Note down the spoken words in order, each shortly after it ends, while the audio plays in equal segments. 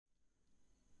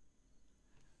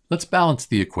Let's balance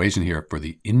the equation here for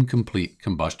the incomplete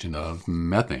combustion of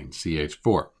methane,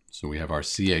 CH4. So we have our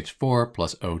CH4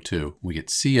 plus O2. We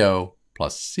get CO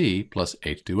plus C plus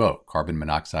H2O, carbon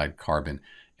monoxide, carbon,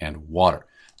 and water.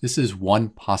 This is one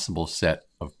possible set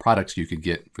of products you could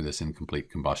get for this incomplete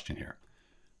combustion here.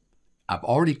 I've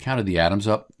already counted the atoms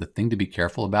up. The thing to be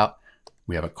careful about,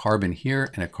 we have a carbon here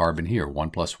and a carbon here, 1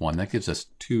 plus 1. That gives us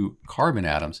 2 carbon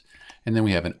atoms. And then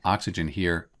we have an oxygen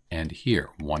here and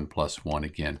here, 1 plus 1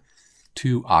 again,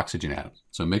 2 oxygen atoms.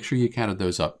 So make sure you counted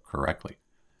those up correctly.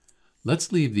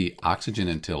 Let's leave the oxygen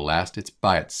until last. It's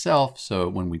by itself, so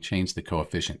when we change the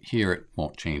coefficient here, it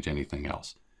won't change anything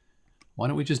else. Why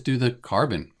don't we just do the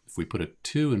carbon? If we put a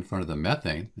 2 in front of the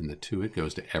methane, and the 2, it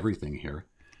goes to everything here.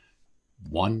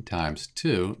 1 times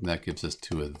 2, that gives us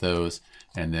 2 of those,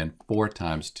 and then 4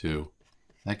 times 2,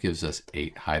 that gives us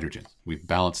 8 hydrogens. We've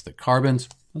balanced the carbons.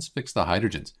 Let's fix the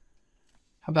hydrogens.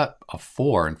 How about a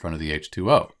 4 in front of the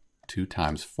H2O? 2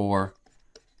 times 4,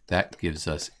 that gives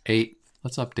us 8.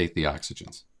 Let's update the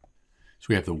oxygens. So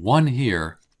we have the 1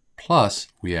 here, plus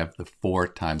we have the 4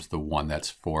 times the 1,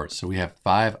 that's 4. So we have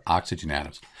 5 oxygen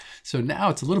atoms. So now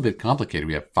it's a little bit complicated.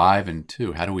 We have 5 and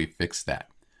 2. How do we fix that?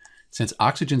 Since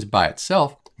oxygen's by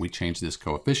itself, we change this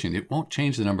coefficient. It won't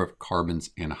change the number of carbons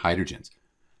and hydrogens.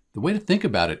 The way to think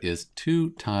about it is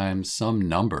 2 times some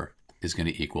number is going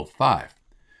to equal 5.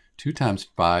 2 times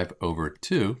 5 over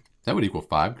 2, that would equal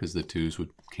 5 because the 2's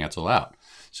would cancel out.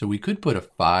 So we could put a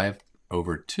 5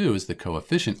 over 2 as the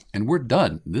coefficient, and we're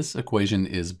done. This equation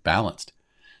is balanced.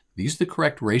 These are the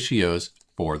correct ratios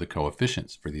for the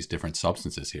coefficients for these different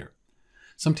substances here.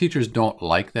 Some teachers don't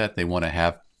like that. They want to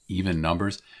have even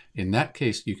numbers. In that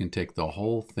case, you can take the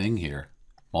whole thing here,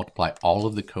 multiply all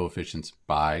of the coefficients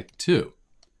by 2.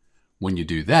 When you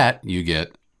do that, you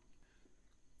get,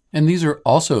 and these are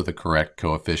also the correct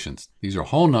coefficients. These are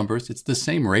whole numbers. It's the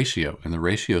same ratio, and the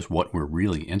ratio is what we're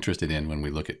really interested in when we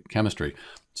look at chemistry.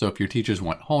 So if your teachers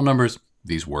want whole numbers,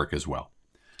 these work as well.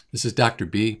 This is Dr.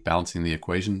 B balancing the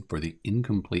equation for the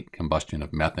incomplete combustion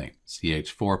of methane.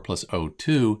 CH4 plus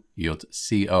O2 yields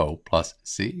CO plus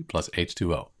C plus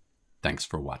H2O. Thanks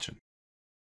for watching.